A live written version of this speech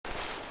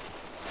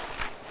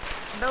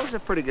those are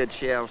pretty good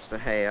shells to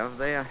have.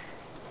 They're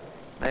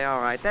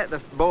all right. The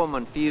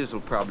Bowman fuse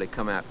will probably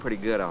come out pretty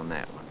good on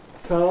that one.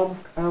 Tom,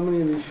 how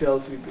many of these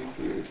shells have you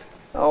defused?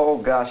 Oh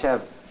gosh,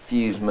 I've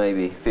fused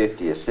maybe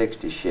 50 or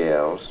 60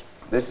 shells.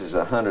 This is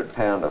a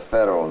 100-pounder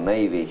Federal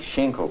Navy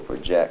Schenkel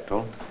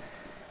projectile,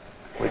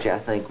 which I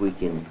think we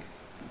can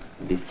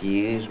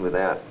defuse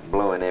without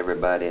blowing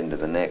everybody into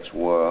the next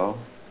world.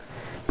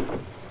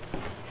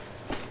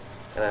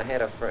 And I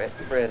had a friend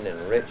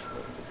in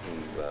Richmond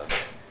who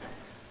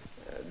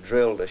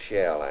drilled a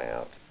shell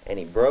out, and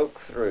he broke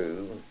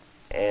through,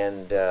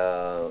 and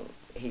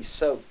he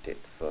soaked it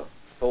for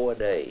 4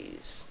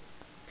 days.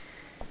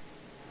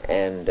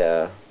 And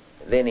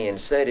then he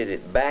inserted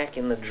it back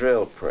in the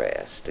drill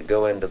press to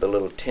go into the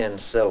little tin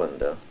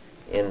cylinder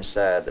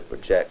inside the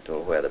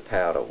projectile where the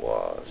powder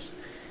was.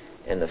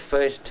 And the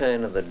first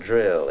turn of the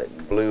drill,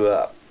 it blew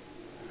up.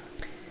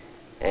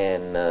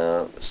 And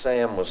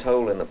Sam was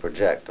holding the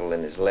projectile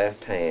in his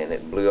left hand.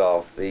 It blew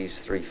off these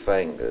 3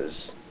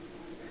 fingers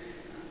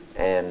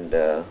and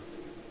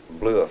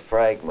blew a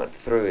fragment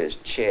through his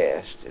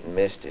chest and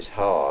missed his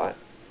heart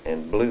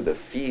and blew the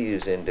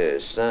fuse into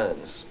his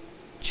son's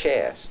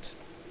chest,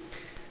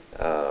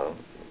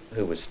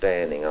 who was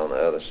standing on the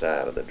other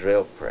side of the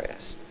drill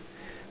press.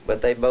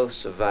 But they both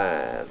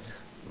survived.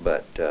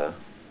 But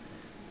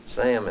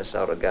Sam has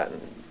sort of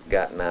gotten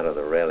out of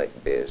the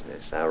relic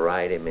business. I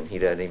write him and he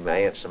doesn't even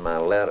answer my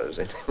letters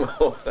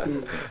anymore.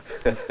 And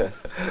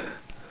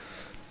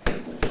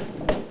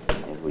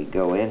we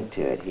go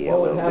into it here a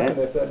little bit. What would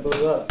happen if that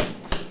blew up?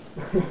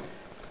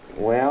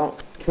 Well,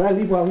 can I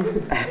leave while we...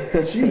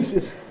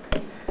 Jesus.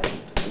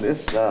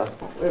 This, wait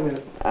a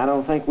minute. I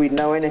don't think we'd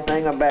know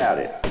anything about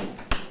it.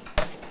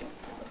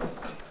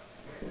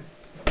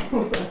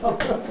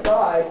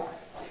 Bye.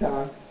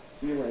 John,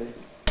 see you later.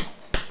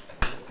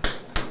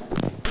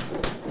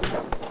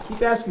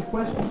 Keep asking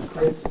questions,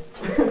 Chris.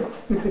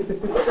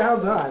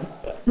 Sounds on.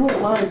 You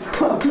won't mind.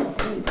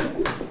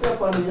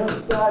 Step on the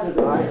other side of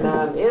the... All right,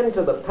 now I'm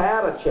into the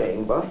powder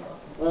chamber.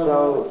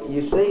 So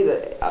you see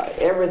that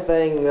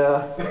everything,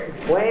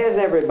 where's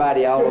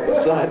everybody all of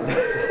a sudden?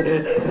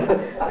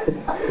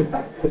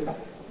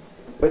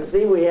 But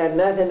see, we had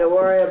nothing to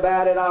worry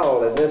about at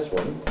all in this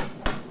one.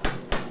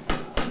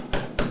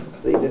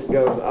 See, this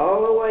goes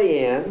all the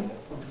way in,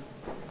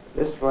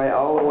 this way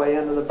all the way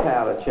into the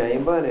powder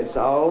chamber, and it's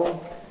all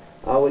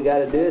we got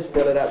to do is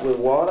fill it up with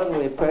water, and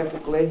we're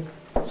perfectly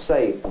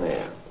safe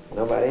now.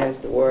 Nobody has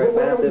to worry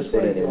about this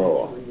one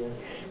anymore.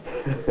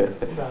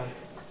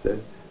 So,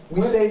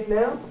 we safe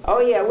now? Oh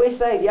yeah, we're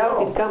safe.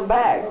 Y'all can come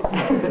back.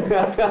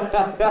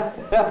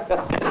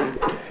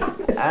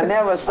 I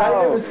never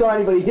saw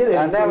anybody get it.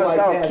 I never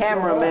saw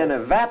cameramen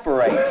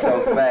evaporate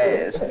so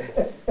fast.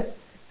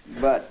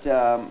 But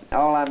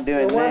all I'm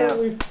doing now... Why don't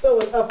we fill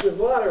it up with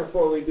water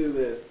before we do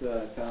this,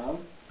 Tom?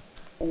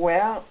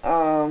 Well,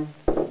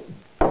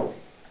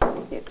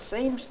 it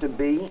seems to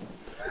be...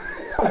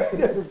 I've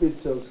never been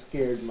so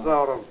scared, Mom.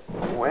 Sort of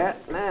wet.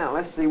 Now,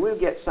 let's see, we'll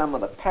get some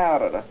of the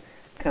powder to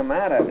come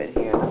out of it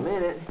here in a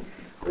minute.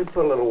 We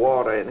put a little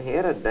water in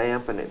here to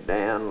dampen it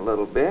down a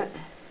little bit.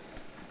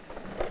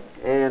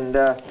 And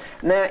now,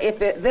 if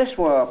this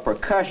were a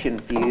percussion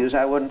fuse,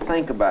 I wouldn't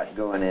think about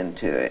going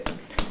into it.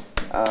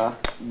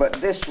 But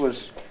this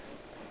was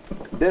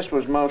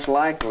most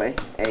likely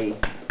a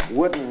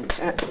wooden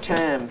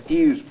time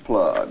fuse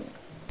plug.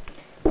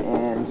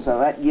 And so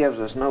that gives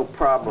us no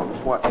problems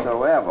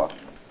whatsoever.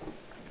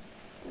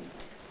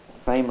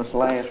 Famous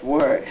last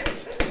word.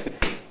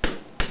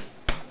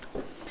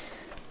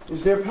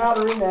 Is there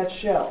powder in that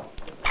shell?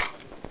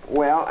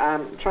 Well,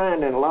 I'm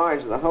trying to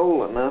enlarge the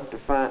hole enough to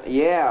find...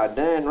 Yeah,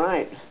 darn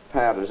right,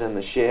 powder's in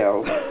the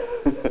shell.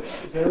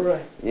 Is that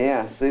right?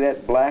 Yeah, see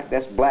that black?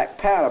 That's black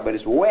powder, but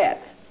it's wet.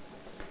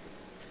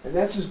 And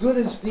that's as good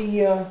as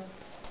the...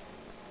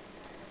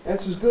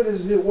 That's as good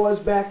as it was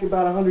back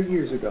about 100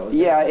 years ago.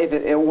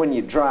 Yeah, when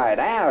you dry it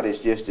out, it's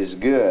just as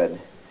good.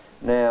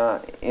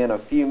 Now, in a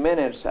few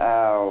minutes,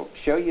 I'll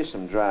show you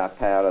some dry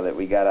powder that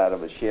we got out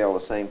of a shell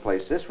the same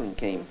place this one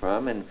came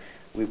from, and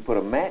we put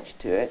a match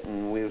to it,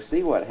 and we'll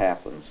see what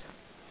happens.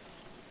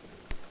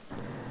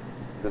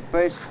 The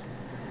first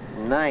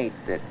night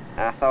that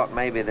I thought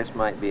maybe this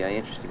might be an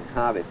interesting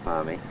hobby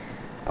for me,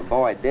 a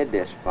boy did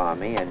this for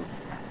me, and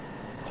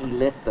he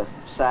lit the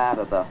side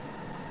of the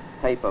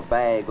paper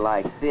bag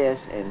like this,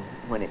 and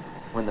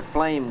when the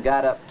flame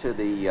got up to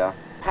the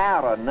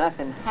powder,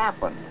 nothing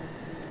happened.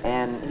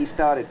 And he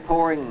started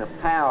pouring the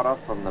powder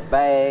from the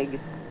bag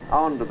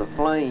onto the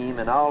flame,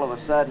 and all of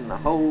a sudden the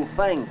whole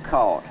thing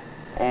caught.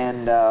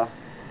 And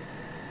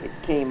it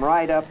came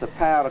right up the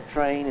powder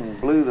train and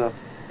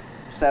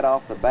set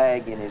off the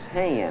bag in his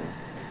hand.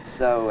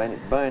 So, and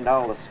it burned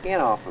all the skin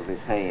off of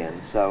his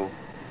hand. So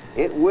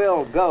it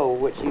will go,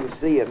 which you'll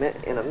see in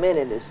a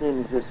minute as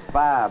soon as this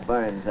fire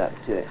burns up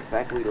to it. In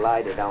fact, we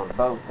light it on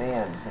both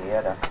ends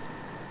here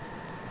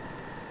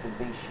to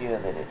be sure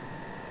that it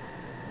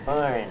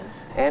burns.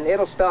 And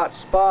it'll start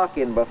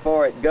sparking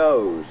before it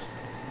goes,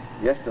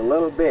 just a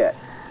little bit.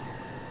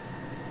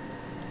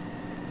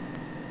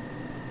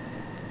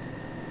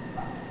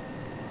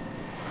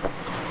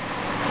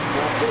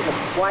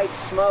 white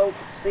smoke,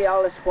 see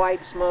all this white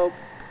smoke?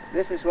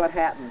 This is what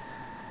happens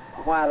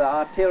why the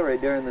artillery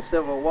during the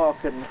Civil War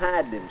couldn't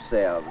hide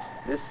themselves.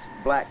 This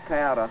black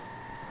powder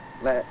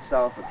lets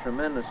off a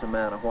tremendous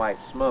amount of white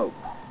smoke,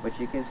 but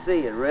you can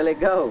see it really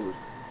goes.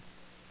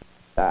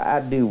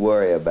 I do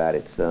worry about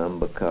it some,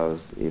 because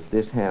if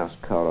this house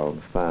caught on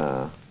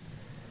fire,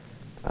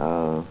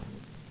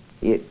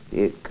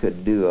 it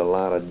could do a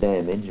lot of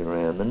damage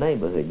around the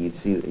neighborhood.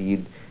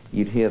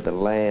 You'd hear the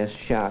last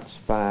shots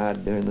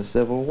fired during the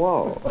Civil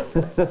War.